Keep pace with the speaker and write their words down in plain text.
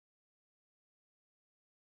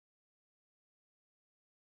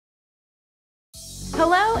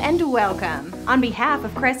Hello and welcome. On behalf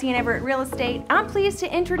of Cressy Everett Real Estate, I'm pleased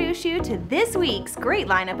to introduce you to this week's great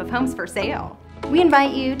lineup of homes for sale. We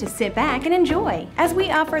invite you to sit back and enjoy as we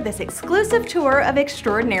offer this exclusive tour of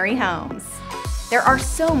extraordinary homes. There are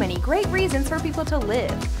so many great reasons for people to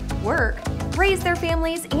live, work, raise their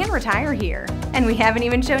families, and retire here. And we haven't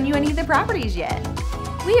even shown you any of the properties yet.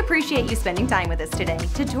 We appreciate you spending time with us today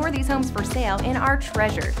to tour these homes for sale in our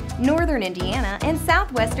treasured northern Indiana and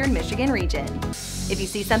southwestern Michigan region. If you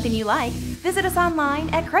see something you like, visit us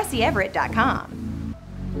online at CressyEverett.com.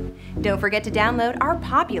 Don't forget to download our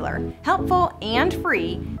popular, helpful, and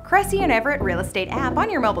free Cressy Everett Real Estate app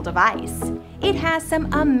on your mobile device. It has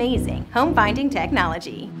some amazing home finding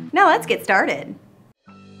technology. Now let's get started.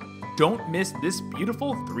 Don't miss this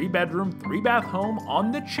beautiful 3-bedroom, 3-bath home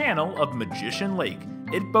on the channel of Magician Lake.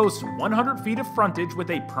 It boasts 100 feet of frontage with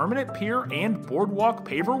a permanent pier and boardwalk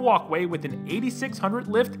paver walkway with an 8,600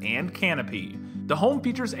 lift and canopy. The home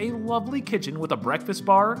features a lovely kitchen with a breakfast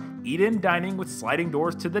bar, eat-in dining with sliding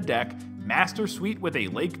doors to the deck, master suite with a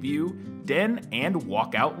lake view, den and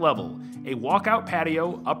walkout level. A walkout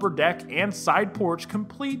patio, upper deck, and side porch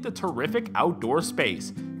complete the terrific outdoor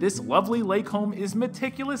space. This lovely lake home is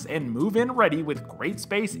meticulous and move-in ready with great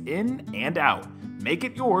space in and out. Make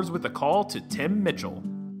it yours with a call to Tim Mitchell.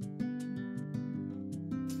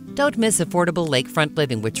 Don't miss affordable lakefront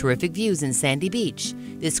living with terrific views in Sandy Beach.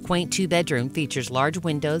 This quaint 2-bedroom features large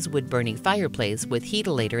windows, wood-burning fireplace with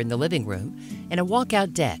heat-a-lator in the living room, and a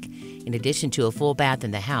walkout deck. In addition to a full bath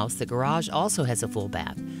in the house, the garage also has a full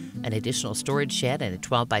bath. An additional storage shed and a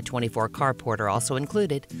 12 by 24 carport are also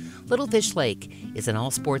included. Little Fish Lake is an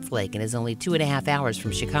all-sports lake and is only 2.5 hours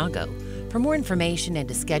from Chicago. For more information and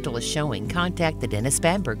to schedule a showing, contact the Dennis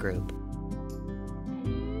Bamber Group.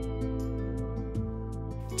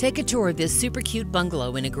 Take a tour of this super cute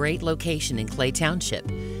bungalow in a great location in Clay Township.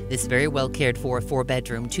 This very well cared for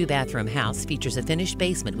 4-bedroom, 2-bathroom house features a finished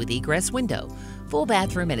basement with egress window, full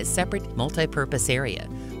bathroom, and a separate multi-purpose area.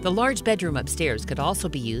 The large bedroom upstairs could also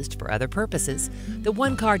be used for other purposes. The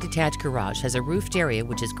 1-car detached garage has a roofed area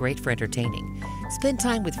which is great for entertaining. Spend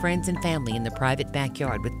time with friends and family in the private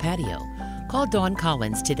backyard with patio. Call Dawn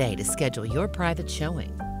Collins today to schedule your private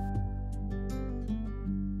showing.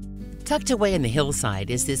 Tucked away in the hillside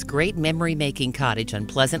is this great memory-making cottage on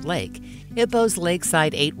Pleasant Lake. It boasts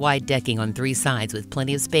lakeside 8-wide decking on 3 sides with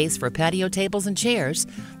plenty of space for patio tables and chairs.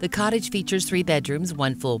 The cottage features 3 bedrooms,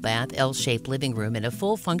 1 full bath, L-shaped living room, and a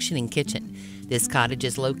full functioning kitchen. This cottage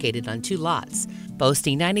is located on 2 lots,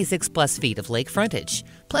 boasting 96+ feet of lake frontage.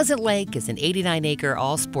 Pleasant Lake is an 89-acre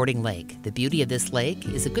all-sporting lake. The beauty of this lake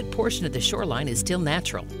is a good portion of the shoreline is still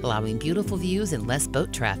natural, allowing beautiful views and less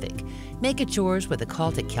boat traffic. Make it yours with a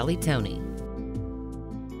call to Kelly Tony.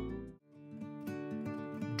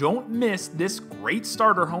 Don't miss this great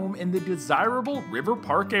starter home in the desirable River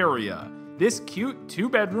Park area. This cute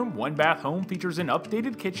 2-bedroom, 1-bath home features an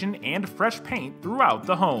updated kitchen and fresh paint throughout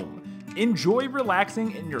the home. Enjoy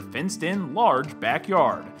relaxing in your fenced-in large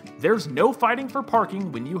backyard. There's no fighting for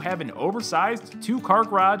parking when you have an oversized 2-car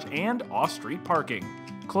garage and off-street parking.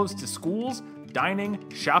 Close to schools,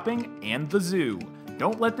 dining, shopping, and the zoo.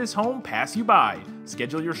 Don't let this home pass you by.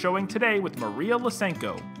 Schedule your showing today with Maria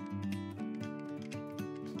Lysenko.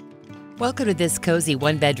 Welcome to this cozy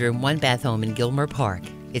 1-bedroom, 1-bath home in Gilmer Park.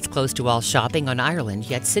 It's close to all shopping on Ireland,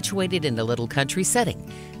 yet situated in a little country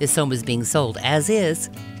setting. This home is being sold as is.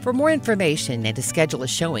 For more information and to schedule a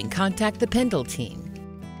showing, contact the Pendle team.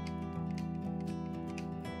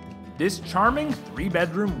 This charming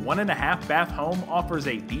 3-bedroom, 1.5-bath home offers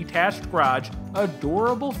a detached garage,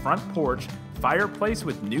 adorable front porch, fireplace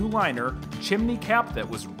with new liner, chimney cap that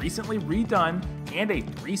was recently redone, and a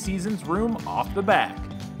 3-seasons room off the back.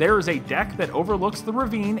 There is a deck that overlooks the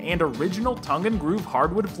ravine, and original tongue and groove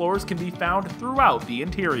hardwood floors can be found throughout the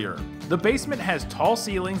interior. The basement has tall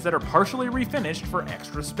ceilings that are partially refinished for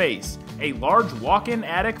extra space. A large walk-in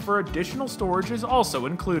attic for additional storage is also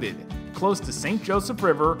included. Close to St. Joseph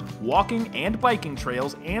River, walking and biking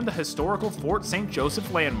trails, and the historical Fort St.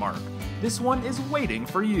 Joseph landmark. This one is waiting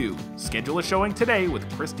for you. Schedule a showing today with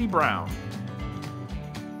Christy Brown.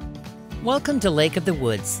 Welcome to Lake of the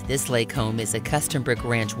Woods. This lake home is a custom brick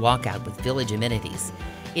ranch walkout with village amenities.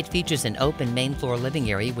 It features an open main floor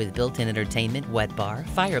living area with built-in entertainment, wet bar,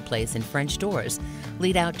 fireplace, and French doors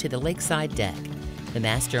lead out to the lakeside deck. The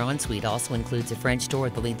master ensuite also includes a French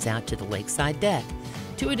door that leads out to the lakeside deck.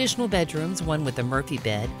 2 additional bedrooms, one with a Murphy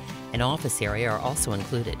bed, and office area are also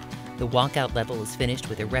included. The walkout level is finished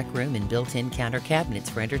with a rec room and built-in counter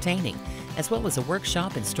cabinets for entertaining, as well as a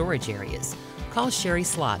workshop and storage areas. Call Sherry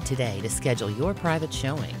Slott today to schedule your private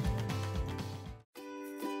showing.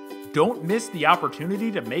 Don't miss the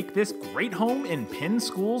opportunity to make this great home in Penn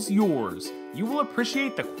Schools yours. You will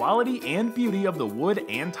appreciate the quality and beauty of the wood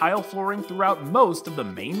and tile flooring throughout most of the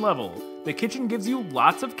main level. The kitchen gives you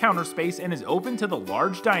lots of counter space and is open to the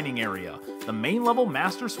large dining area. The main level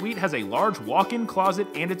master suite has a large walk-in closet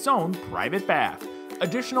and its own private bath.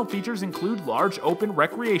 Additional features include large open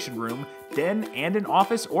recreation room, den, and an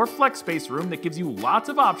office or flex space room that gives you lots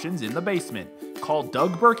of options in the basement. Call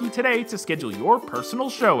Doug Berkey today to schedule your personal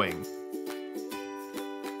showing.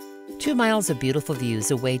 2 miles of beautiful views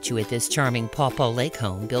await you at this charming Paw Paw Lake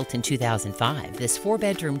home built in 2005. This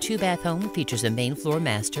 4-bedroom, 2-bath home features a main floor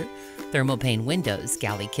master, thermal pane windows,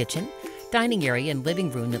 galley kitchen, dining area, and living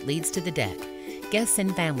room that leads to the deck. Guests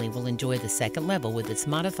and family will enjoy the second level with its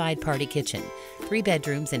modified party kitchen, 3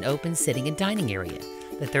 bedrooms, and open sitting and dining area.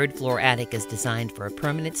 The 3rd floor attic is designed for a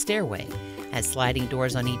permanent stairway, has sliding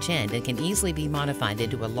doors on each end, and can easily be modified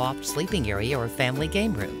into a loft sleeping area or family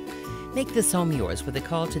game room. Make this home yours with a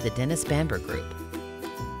call to the Dennis Bamber Group.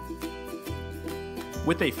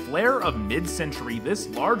 With a flair of mid-century, this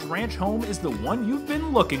large ranch home is the one you've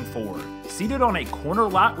been looking for. Seated on a corner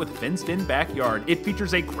lot with fenced-in backyard, it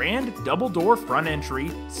features a grand double-door front entry,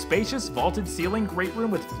 spacious vaulted ceiling great room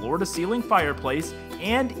with floor-to-ceiling fireplace,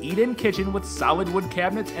 and eat-in kitchen with solid wood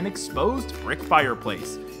cabinets and exposed brick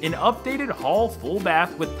fireplace. An updated hall full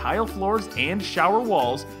bath with tile floors and shower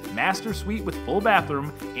walls, master suite with full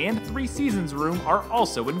bathroom, and 3 seasons room are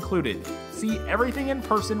also included. See everything in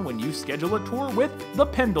person when you schedule a tour with the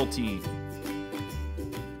Pendle team.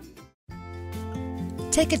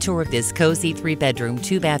 Take a tour of this cozy 3-bedroom,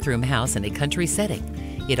 2-bathroom house in a country setting.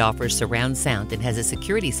 It offers surround sound and has a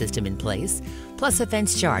security system in place, plus a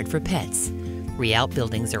fenced yard for pets. 3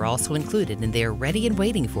 outbuildings are also included and they are ready and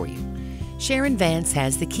waiting for you. Sharon Vance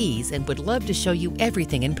has the keys and would love to show you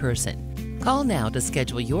everything in person. Call now to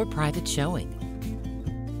schedule your private showing.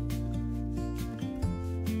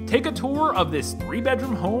 Take a tour of this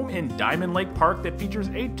 3-bedroom home in Diamond Lake Park that features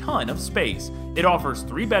a ton of space. It offers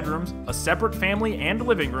 3 bedrooms, a separate family and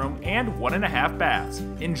living room, and 1.5 baths.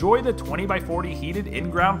 Enjoy the 20x40 heated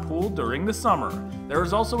in-ground pool during the summer. There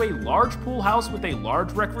is also a large pool house with a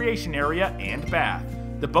large recreation area and bath.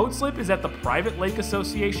 The boat slip is at the Private Lake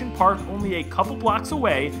Association Park only a couple blocks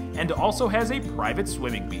away and also has a private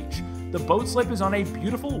swimming beach. The boat slip is on a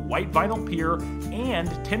beautiful white vinyl pier, and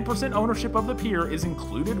 10% ownership of the pier is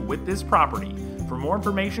included with this property. For more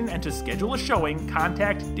information and to schedule a showing,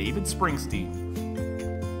 contact David Springsteen.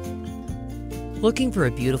 Looking for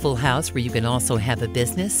a beautiful house where you can also have a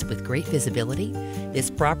business with great visibility? This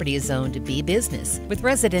property is zoned B Business with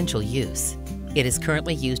residential use. It is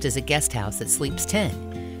currently used as a guest house that sleeps 10.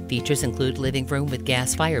 Features include living room with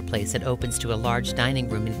gas fireplace that opens to a large dining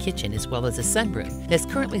room and kitchen, as well as a sunroom that's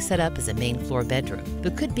currently set up as a main floor bedroom,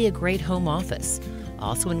 but could be a great home office.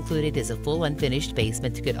 Also included is a full unfinished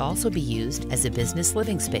basement that could also be used as a business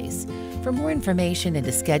living space. For more information and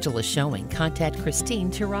to schedule a showing, contact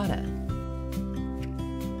Christine Tirada.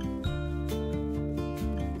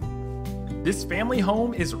 This family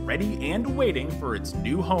home is ready and waiting for its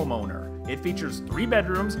new homeowner. It features 3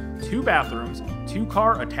 bedrooms, 2 bathrooms,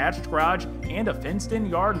 2-car attached garage, and a fenced-in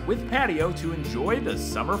yard with patio to enjoy the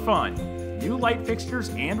summer fun. New light fixtures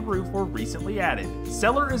and roof were recently added.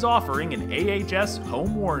 Seller is offering an AHS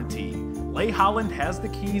home warranty. Leigh Holland has the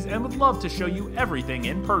keys and would love to show you everything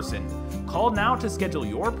in person. Call now to schedule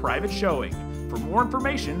your private showing. For more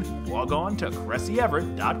information, log on to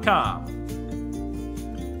CressyEverett.com.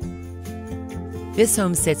 This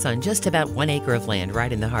home sits on just about 1 acre of land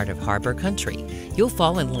right in the heart of Harbor Country. You'll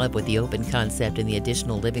fall in love with the open concept and the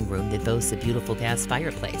additional living room that boasts a beautiful gas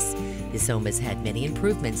fireplace. This home has had many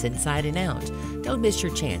improvements inside and out. Don't miss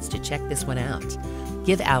your chance to check this one out.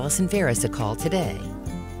 Give Allison Ferris a call today.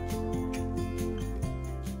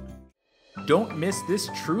 Don't miss this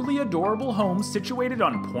truly adorable home situated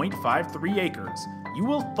on 0.53 acres. You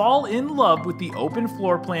will fall in love with the open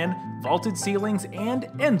floor plan, vaulted ceilings, and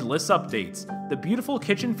endless updates. The beautiful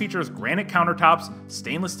kitchen features granite countertops,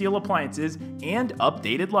 stainless steel appliances, and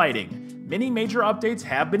updated lighting. Many major updates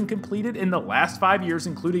have been completed in the last 5 years,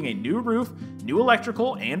 including a new roof, new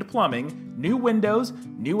electrical and plumbing, new windows,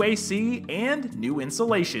 new AC, and new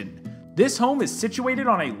insulation. This home is situated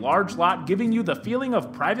on a large lot, giving you the feeling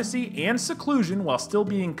of privacy and seclusion while still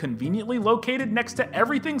being conveniently located next to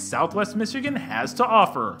everything Southwest Michigan has to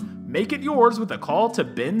offer. Make it yours with a call to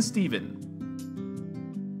Ben Steven.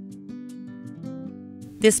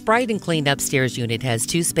 This bright and clean upstairs unit has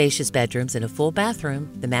 2 spacious bedrooms and a full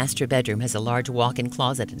bathroom. The master bedroom has a large walk-in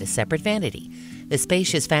closet and a separate vanity. The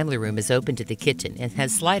spacious family room is open to the kitchen and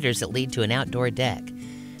has sliders that lead to an outdoor deck.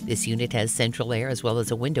 This unit has central air as well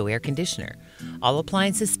as a window air conditioner. All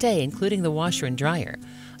appliances stay, including the washer and dryer.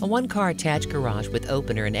 A one-car attached garage with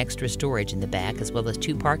opener and extra storage in the back, as well as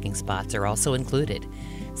 2 parking spots, are also included.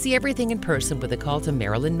 See everything in person with a call to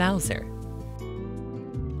Marilyn Mauser.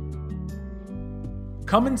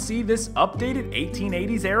 Come and see this updated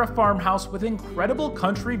 1880s era farmhouse with incredible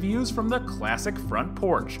country views from the classic front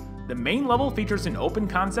porch. The main level features an open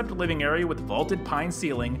concept living area with vaulted pine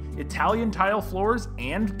ceiling, Italian tile floors,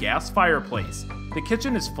 and gas fireplace. The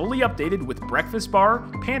kitchen is fully updated with breakfast bar,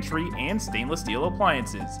 pantry, and stainless steel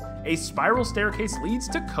appliances. A spiral staircase leads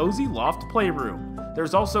to cozy loft playroom.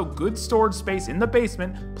 There's also good storage space in the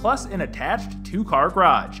basement, plus an attached 2-car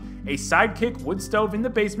garage. A sidekick wood stove in the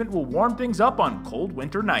basement will warm things up on cold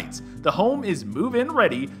winter nights. The home is move-in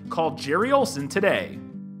ready. Call Jerry Olson today.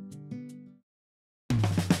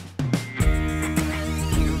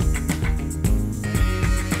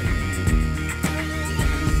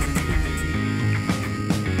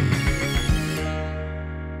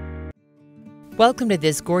 Welcome to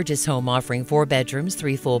this gorgeous home offering 4 bedrooms,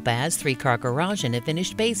 3 full baths, 3-car garage, and a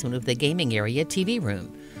finished basement with a gaming area, TV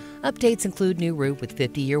room. Updates include new roof with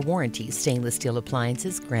 50-year warranty, stainless steel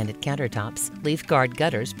appliances, granite countertops, leaf guard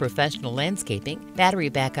gutters, professional landscaping, battery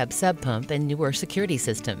backup sub pump, and newer security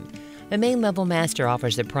system. The main level master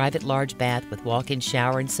offers a private large bath with walk-in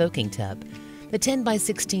shower and soaking tub. The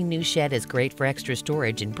 10x16 new shed is great for extra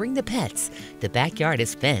storage, and bring the pets. The backyard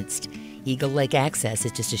is fenced. Eagle Lake access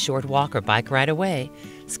is just a short walk or bike ride away.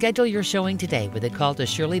 Schedule your showing today with a call to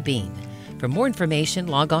Shirley Bean. For more information,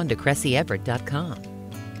 log on to CressyEverett.com.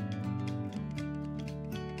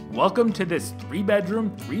 Welcome to this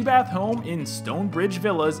 3-bedroom, 3-bath home in Stonebridge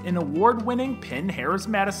Villas in award-winning Penn Harris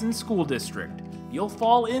Madison School District. You'll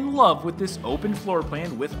fall in love with this open floor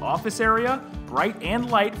plan with office area, bright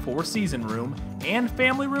and light 4-season room, and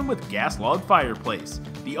family room with gas log fireplace.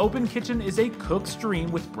 The open kitchen is a cook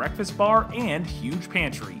stream with breakfast bar and huge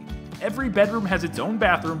pantry. Every bedroom has its own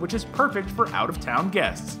bathroom, which is perfect for out-of-town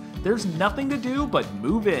guests. There's nothing to do but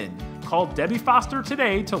move in. Call Debbie Foster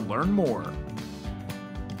today to learn more.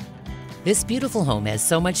 This beautiful home has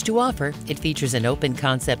so much to offer. It features an open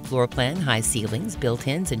concept floor plan, high ceilings,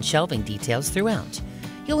 built-ins, and shelving details throughout.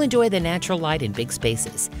 You'll enjoy the natural light in big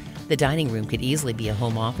spaces. The dining room could easily be a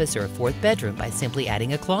home office or a 4th bedroom by simply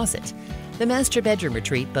adding a closet. The master bedroom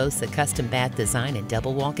retreat boasts a custom bath design and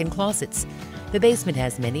double walk-in closets. The basement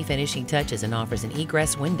has many finishing touches and offers an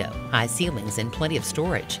egress window, high ceilings, and plenty of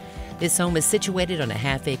storage. This home is situated on a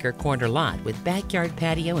half-acre corner lot with backyard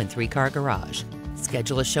patio and 3-car garage.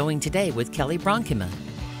 Schedule a showing today with Kelly Bronkema.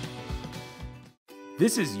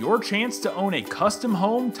 This is your chance to own a custom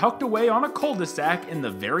home tucked away on a cul-de-sac in the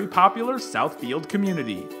very popular Southfield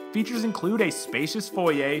community. Features include a spacious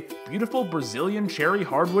foyer, beautiful Brazilian cherry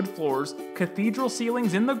hardwood floors, cathedral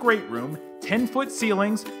ceilings in the great room, 10-foot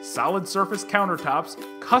ceilings, solid surface countertops,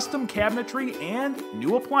 custom cabinetry, and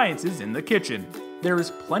new appliances in the kitchen. There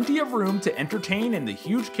is plenty of room to entertain in the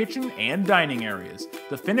huge kitchen and dining areas.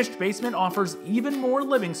 The finished basement offers even more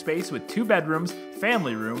living space with 2 bedrooms,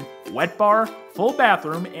 family room, wet bar, full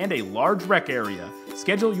bathroom, and a large rec area.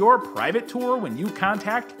 Schedule your private tour when you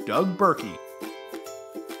contact Doug Berkey.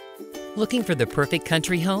 Looking for the perfect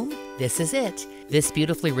country home? This is it. This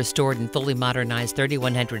beautifully restored and fully modernized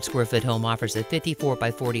 3,100 square foot home offers a 54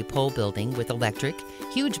 by 40 pole building with electric,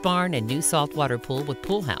 huge barn, and new saltwater pool with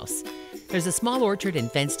pool house. There's a small orchard and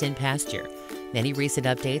fenced-in pasture. Many recent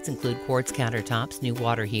updates include quartz countertops, new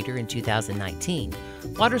water heater in 2019,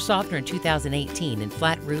 water softener in 2018, and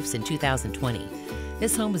flat roofs in 2020.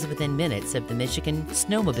 This home is within minutes of the Michigan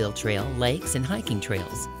Snowmobile Trail, lakes, and hiking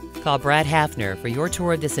trails. Call Brad Hafner for your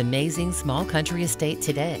tour of this amazing small country estate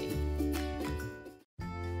today.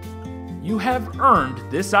 You have earned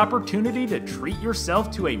this opportunity to treat yourself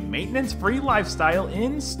to a maintenance-free lifestyle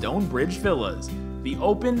in Stonebridge Villas. The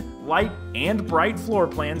open, light, and bright floor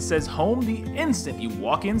plan says home the instant you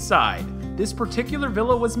walk inside. This particular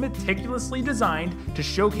villa was meticulously designed to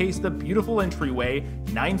showcase the beautiful entryway,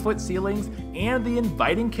 9-foot ceilings, and the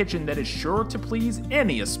inviting kitchen that is sure to please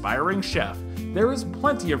any aspiring chef. There is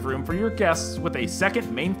plenty of room for your guests with a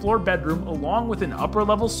second main floor bedroom along with an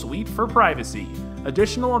upper-level suite for privacy.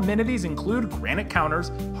 Additional amenities include granite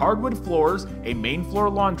counters, hardwood floors, a main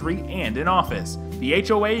floor laundry, and an office. The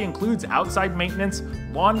HOA includes outside maintenance,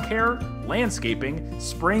 lawn care, landscaping,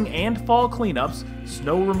 spring and fall cleanups,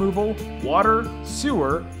 snow removal, water,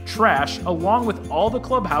 sewer, trash, along with all the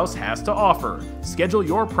clubhouse has to offer. Schedule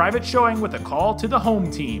your private showing with a call to the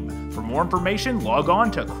home team. For more information, log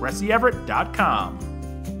on to CressyEverett.com.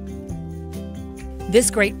 This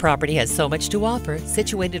great property has so much to offer.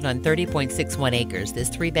 Situated on 30.61 acres, this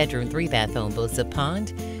 3-bedroom, 3-bath home boasts a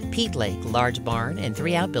pond, peat lake, large barn, and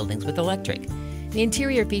 3 outbuildings with electric. The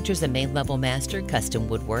interior features a main-level master, custom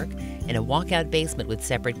woodwork, and a walkout basement with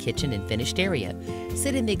separate kitchen and finished area.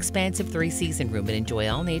 Sit in the expansive 3-season room and enjoy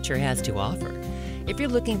all nature has to offer. If you're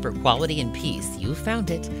looking for quality and peace, you've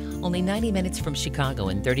found it. Only 90 minutes from Chicago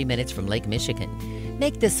and 30 minutes from Lake Michigan.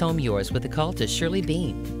 Make this home yours with a call to Shirley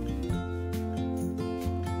Bean.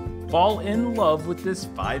 Fall in love with this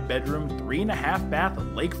 5-bedroom, 3.5-bath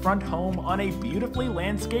lakefront home on a beautifully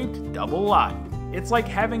landscaped double lot. It's like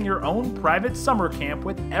having your own private summer camp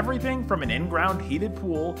with everything from an in-ground heated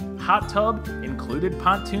pool, hot tub, included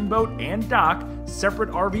pontoon boat and dock, separate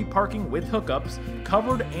RV parking with hookups,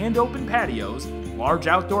 covered and open patios, large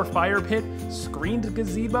outdoor fire pit, screened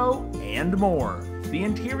gazebo, and more. The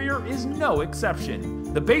interior is no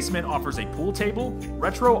exception. The basement offers a pool table,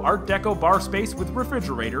 retro Art Deco bar space with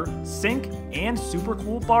refrigerator, sink, and super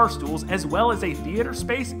cool bar stools, as well as a theater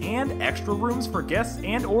space and extra rooms for guests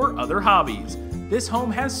and or other hobbies. This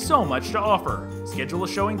home has so much to offer. Schedule a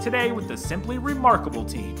showing today with the Simply Remarkable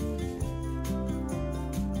team.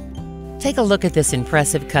 Take a look at this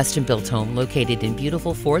impressive custom-built home located in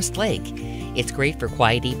beautiful Forest Lake. It's great for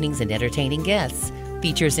quiet evenings and entertaining guests.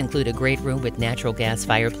 Features include a great room with natural gas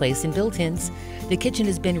fireplace and built-ins. The kitchen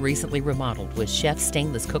has been recently remodeled with chef's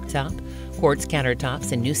stainless cooktop, quartz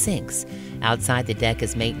countertops, and new sinks. Outside, the deck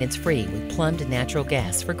is maintenance-free with plumbed natural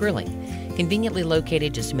gas for grilling. Conveniently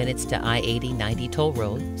located just minutes to I-80-90 toll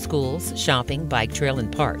road, schools, shopping, bike trail,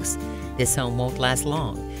 and parks. This home won't last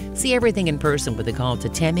long. See everything in person with a call to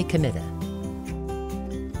Tammy Comida.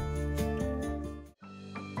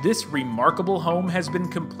 This remarkable home has been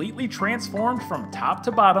completely transformed from top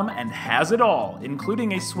to bottom and has it all,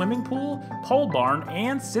 including a swimming pool, pole barn,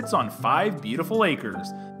 and sits on 5 beautiful acres.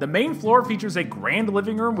 The main floor features a grand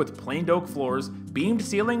living room with planed oak floors, beamed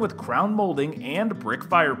ceiling with crown molding, and brick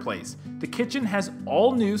fireplace. The kitchen has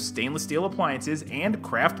all new stainless steel appliances and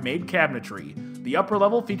craft-made cabinetry. The upper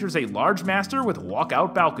level features a large master with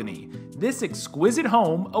walkout balcony. This exquisite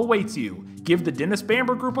home awaits you. Give the Dennis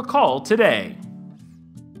Bamber Group a call today.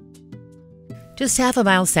 Just half a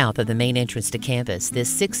mile south of the main entrance to campus,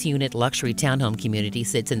 this 6-unit luxury townhome community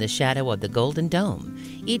sits in the shadow of the Golden Dome.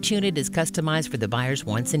 Each unit is customized for the buyer's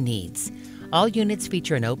wants and needs. All units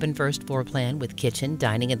feature an open first floor plan with kitchen,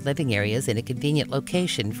 dining, and living areas in a convenient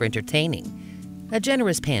location for entertaining. A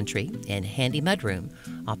generous pantry and handy mudroom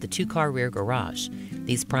off the 2-car rear garage.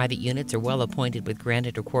 These private units are well appointed with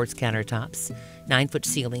granite or quartz countertops, 9-foot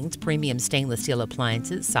ceilings, premium stainless steel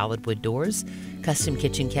appliances, solid wood doors, custom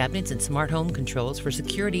kitchen cabinets, and smart home controls for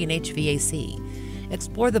security and HVAC.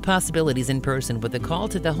 Explore the possibilities in person with a call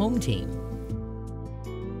to the home team.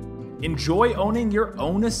 Enjoy owning your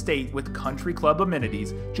own estate with country club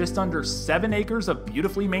amenities. Just under 7 acres of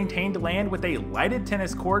beautifully maintained land with a lighted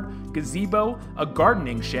tennis court, gazebo, a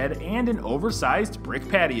gardening shed, and an oversized brick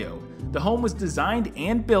patio. The home was designed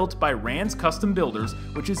and built by Rand's Custom Builders,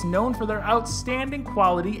 which is known for their outstanding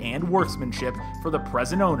quality and workmanship for the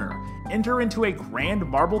present owner. Enter into a grand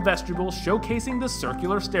marble vestibule showcasing the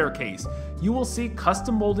circular staircase. You will see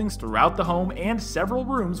custom moldings throughout the home and several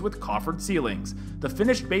rooms with coffered ceilings. The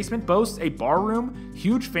finished basement boasts a bar room,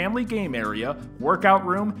 huge family game area, workout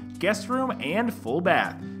room, guest room, and full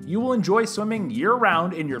bath. You will enjoy swimming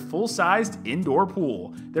year-round in your full-sized indoor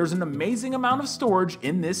pool. There's an amazing amount of storage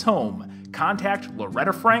in this home. Contact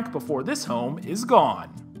Loretta Frank before this home is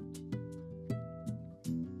gone.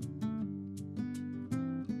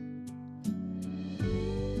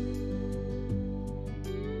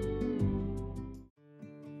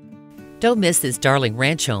 Don't miss this darling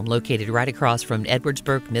ranch home located right across from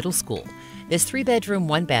Edwardsburg Middle School. This 3-bedroom,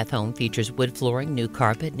 1-bath home features wood flooring, new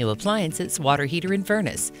carpet, new appliances, water heater, and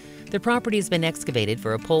furnace. The property has been excavated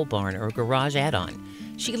for a pole barn or garage add-on.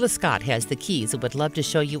 Sheila Scott has the keys and would love to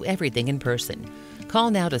show you everything in person.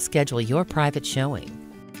 Call now to schedule your private showing.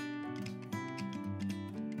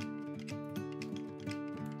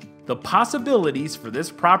 The possibilities for this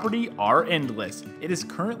property are endless. It is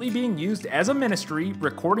currently being used as a ministry,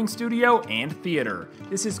 recording studio, and theater.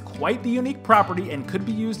 This is quite the unique property and could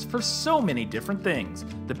be used for so many different things.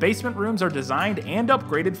 The basement rooms are designed and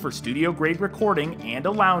upgraded for studio-grade recording and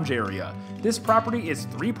a lounge area. This property is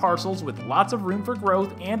 3 parcels with lots of room for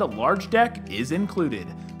growth, and a large deck is included.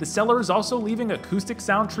 The seller is also leaving acoustic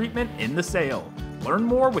sound treatment in the sale. Learn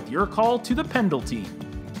more with your call to the Pendle team.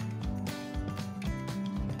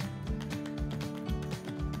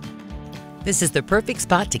 This is the perfect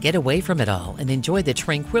spot to get away from it all and enjoy the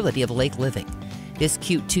tranquility of lake living. This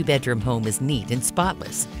cute 2-bedroom home is neat and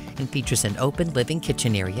spotless and features an open living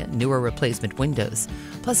kitchen area, newer replacement windows,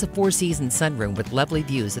 plus a 4-season sunroom with lovely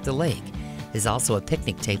views of the lake. There's also a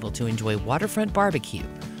picnic table to enjoy waterfront barbecue.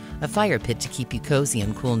 a fire pit to keep you cozy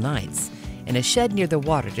on cool nights, and a shed near the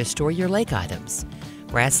water to store your lake items.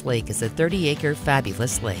 Grass Lake is a 30-acre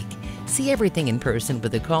fabulous lake. See everything in person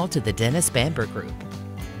with a call to the Dennis Bamber Group.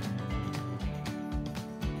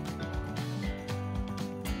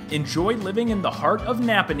 Enjoy living in the heart of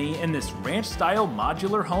Napanee in this ranch-style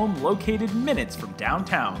modular home located minutes from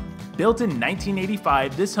downtown. Built in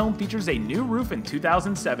 1985, this home features a new roof in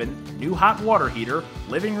 2007, new hot water heater,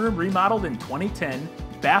 living room remodeled in 2010,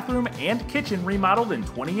 bathroom and kitchen remodeled in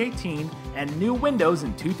 2018, and new windows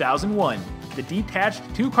in 2001. The detached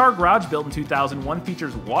two-car garage built in 2001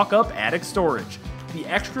 features walk-up attic storage. The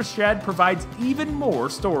extra shed provides even more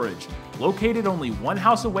storage. Located only one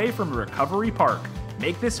house away from a recovery park.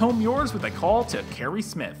 Make this home yours with a call to Carrie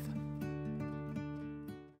Smith.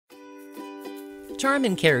 Charm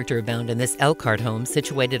and character abound in this Elkhart home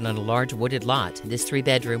situated on a large wooded lot. This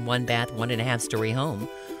 3-bedroom, 1-bath, 1.5-story home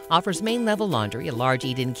offers main-level laundry, a large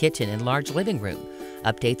eat-in kitchen, and large living room.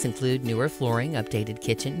 Updates include newer flooring, updated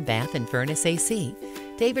kitchen, bath, and furnace AC.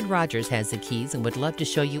 David Rogers has the keys and would love to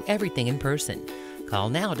show you everything in person. Call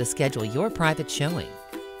now to schedule your private showing.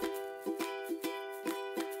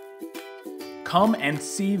 Come and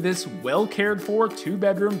see this well-cared-for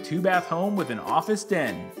 2-bedroom, 2-bath home with an office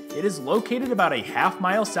den. It is located about a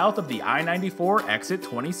half-mile south of the I-94 exit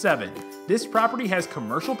 27. This property has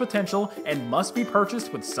commercial potential and must be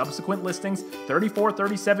purchased with subsequent listings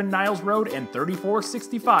 3437 Niles Road and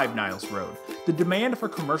 3465 Niles Road. The demand for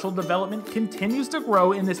commercial development continues to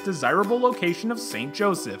grow in this desirable location of St.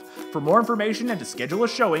 Joseph. For more information and to schedule a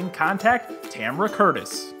showing, contact Tamara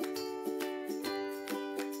Curtis.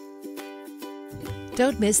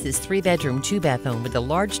 Don't miss this 3-bedroom, 2-bath home with a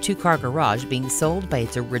large 2-car garage being sold by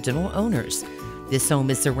its original owners. This home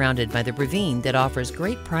is surrounded by the ravine that offers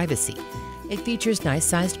great privacy. It features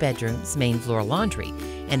nice-sized bedrooms, main floor laundry,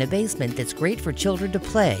 and a basement that's great for children to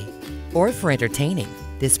play or for entertaining.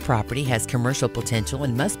 This property has commercial potential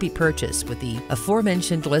and must be purchased with the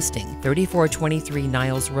aforementioned listing 3423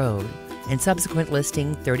 Niles Road and subsequent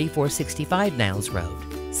listing 3465 Niles Road.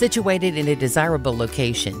 Situated in a desirable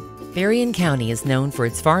location, Berrien County is known for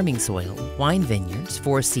its farming soil, wine vineyards,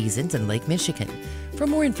 4 Seasons, and Lake Michigan. For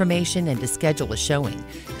more information and to schedule a showing,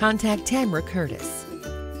 contact Tamara Curtis.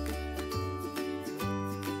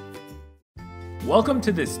 Welcome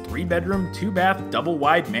to this 3-bedroom, 2-bath,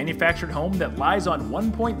 double-wide manufactured home that lies on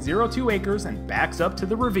 1.02 acres and backs up to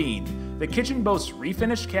the ravine. The kitchen boasts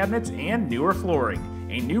refinished cabinets and newer flooring.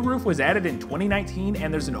 A new roof was added in 2019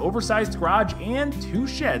 and there's an oversized garage and 2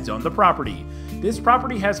 sheds on the property. This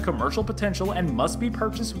property has commercial potential and must be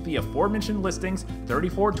purchased with the aforementioned listings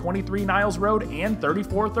 3423 Niles Road and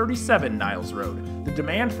 3437 Niles Road. The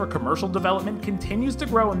demand for commercial development continues to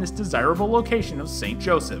grow in this desirable location of St.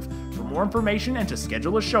 Joseph. For more information and to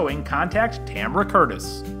schedule a showing, contact Tamara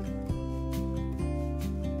Curtis.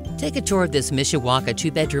 Take a tour of this Mishawaka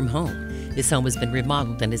 2-bedroom home. This home has been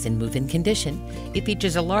remodeled and is in move-in condition. It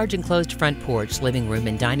features a large enclosed front porch, living room,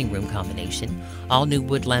 and dining room combination, all new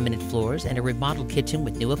wood laminate floors, and a remodeled kitchen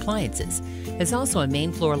with new appliances. There's also a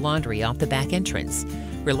main floor laundry off the back entrance.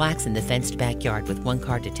 Relax in the fenced backyard with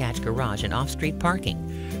 1-car detached garage and off-street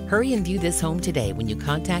parking. Hurry and view this home today when you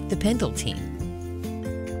contact the Pendle team.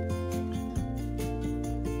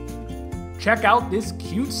 Check out this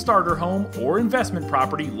cute starter home or investment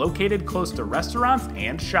property located close to restaurants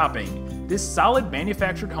and shopping. This solid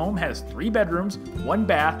manufactured home has 3 bedrooms, 1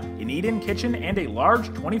 bath, an eat-in kitchen, and a large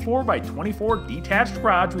 24 by 24 detached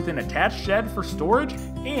garage with an attached shed for storage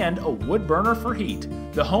and a wood burner for heat.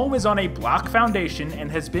 The home is on a block foundation and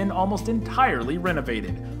has been almost entirely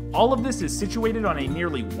renovated. All of this is situated on a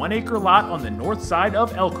nearly 1-acre lot on the north side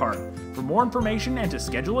of Elkhart. For more information and to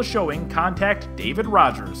schedule a showing, contact David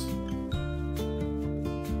Rogers.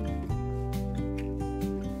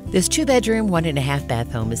 This 2-bedroom,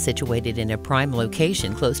 1.5-bath home is situated in a prime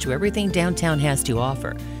location close to everything downtown has to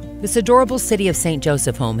offer. This adorable City of St.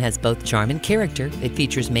 Joseph home has both charm and character. It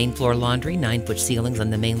features main floor laundry, 9-foot ceilings on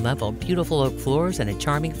the main level, beautiful oak floors, and a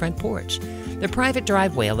charming front porch. The private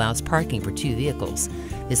driveway allows parking for 2 vehicles.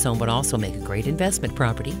 This home would also make a great investment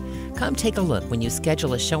property. Come take a look when you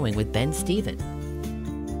schedule a showing with Ben Stephen.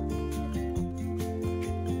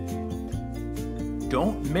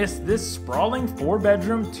 Don't miss this sprawling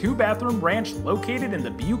 4-bedroom, 2-bathroom ranch located in the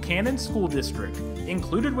Buchanan School District.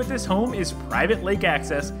 Included with this home is private lake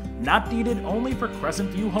access, not deeded only for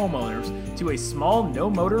Crescent View homeowners, to a small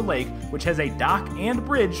no-motor lake which has a dock and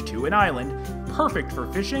bridge to an island, perfect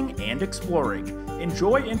for fishing and exploring.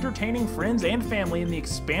 Enjoy entertaining friends and family in the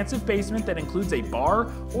expansive basement that includes a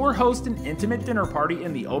bar, or host an intimate dinner party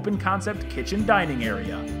in the open-concept kitchen dining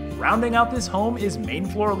area. Rounding out this home is main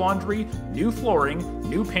floor laundry, new flooring,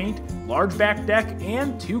 new paint, large back deck,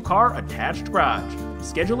 and 2-car attached garage.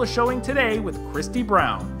 Schedule a showing today with Christy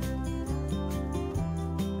Brown.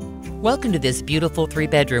 Welcome to this beautiful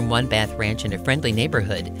 3-bedroom, 1-bath ranch in a friendly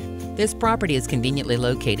neighborhood. This property is conveniently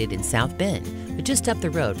located in South Bend, just up the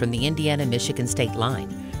road from the Indiana-Michigan state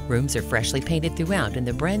line. Rooms are freshly painted throughout, and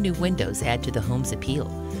the brand new windows add to the home's appeal.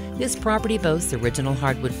 This property boasts original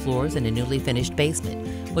hardwood floors and a newly finished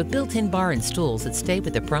basement, with built-in bar and stools that stay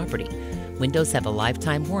with the property. Windows have a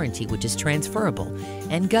lifetime warranty, which is transferable,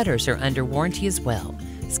 and gutters are under warranty as well.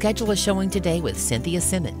 Schedule a showing today with Cynthia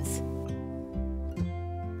Simmons.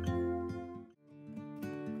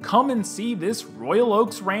 Come and see this Royal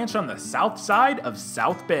Oaks Ranch on the south side of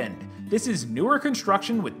South Bend. This is newer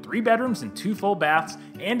construction with 3 bedrooms and 2 full baths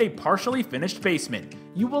and a partially finished basement.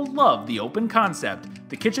 You will love the open concept.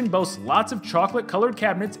 The kitchen boasts lots of chocolate-colored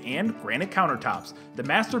cabinets and granite countertops. The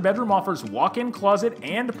master bedroom offers walk-in closet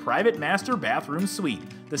and private master bathroom suite.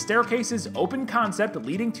 The staircase is open concept,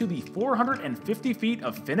 leading to the 450 feet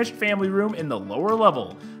of finished family room in the lower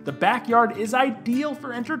level. The backyard is ideal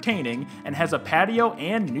for entertaining and has a patio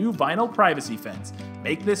and new vinyl privacy fence.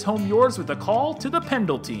 Make this home yours with a call to the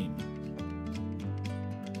Pendle team.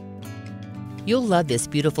 You'll love this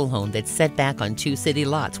beautiful home that's set back on 2 city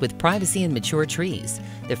lots with privacy and mature trees.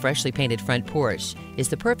 The freshly painted front porch is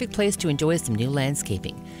the perfect place to enjoy some new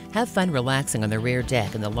landscaping. Have fun relaxing on the rear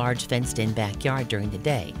deck in the large fenced-in backyard during the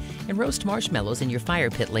day, and roast marshmallows in your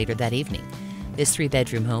fire pit later that evening. This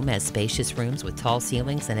 3-bedroom home has spacious rooms with tall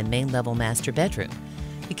ceilings and a main-level master bedroom.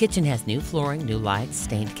 The kitchen has new flooring, new lights,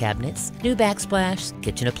 stained cabinets, new backsplash,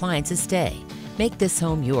 kitchen appliances stay. Make this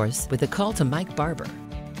home yours with a call to Mike Barber.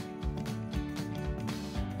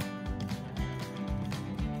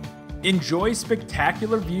 Enjoy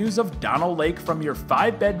spectacular views of Donnell Lake from your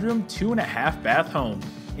 5-bedroom, 2.5-bath home.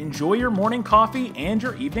 Enjoy your morning coffee and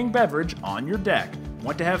your evening beverage on your deck.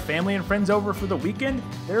 Want to have family and friends over for the weekend?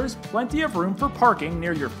 There's plenty of room for parking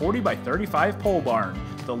near your 40 by 35 pole barn.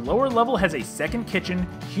 The lower level has a second kitchen,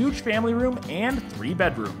 huge family room, and 3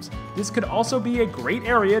 bedrooms. This could also be a great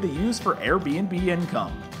area to use for Airbnb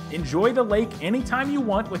income. Enjoy the lake anytime you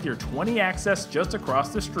want with your 20 access just across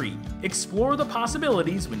the street. Explore the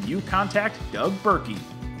possibilities when you contact Doug Berkey.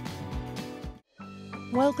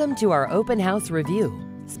 Welcome to our open house review,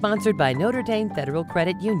 sponsored by Notre Dame Federal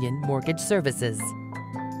Credit Union Mortgage Services.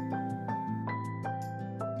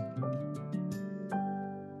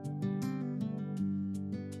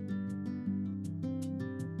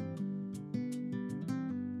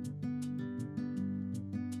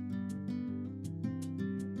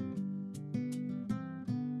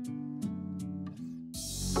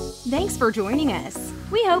 Thanks for joining us.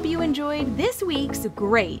 We hope you enjoyed this week's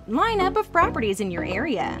great lineup of properties in your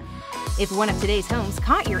area. If one of today's homes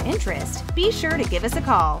caught your interest, be sure to give us a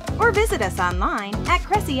call or visit us online at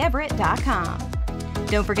CressyEverett.com.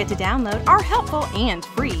 Don't forget to download our helpful and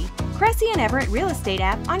free Cressy and Everett Real Estate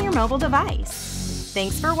app on your mobile device.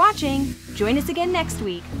 Thanks for watching. Join us again next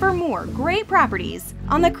week for more great properties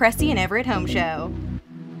on the Cressy and Everett Home Show.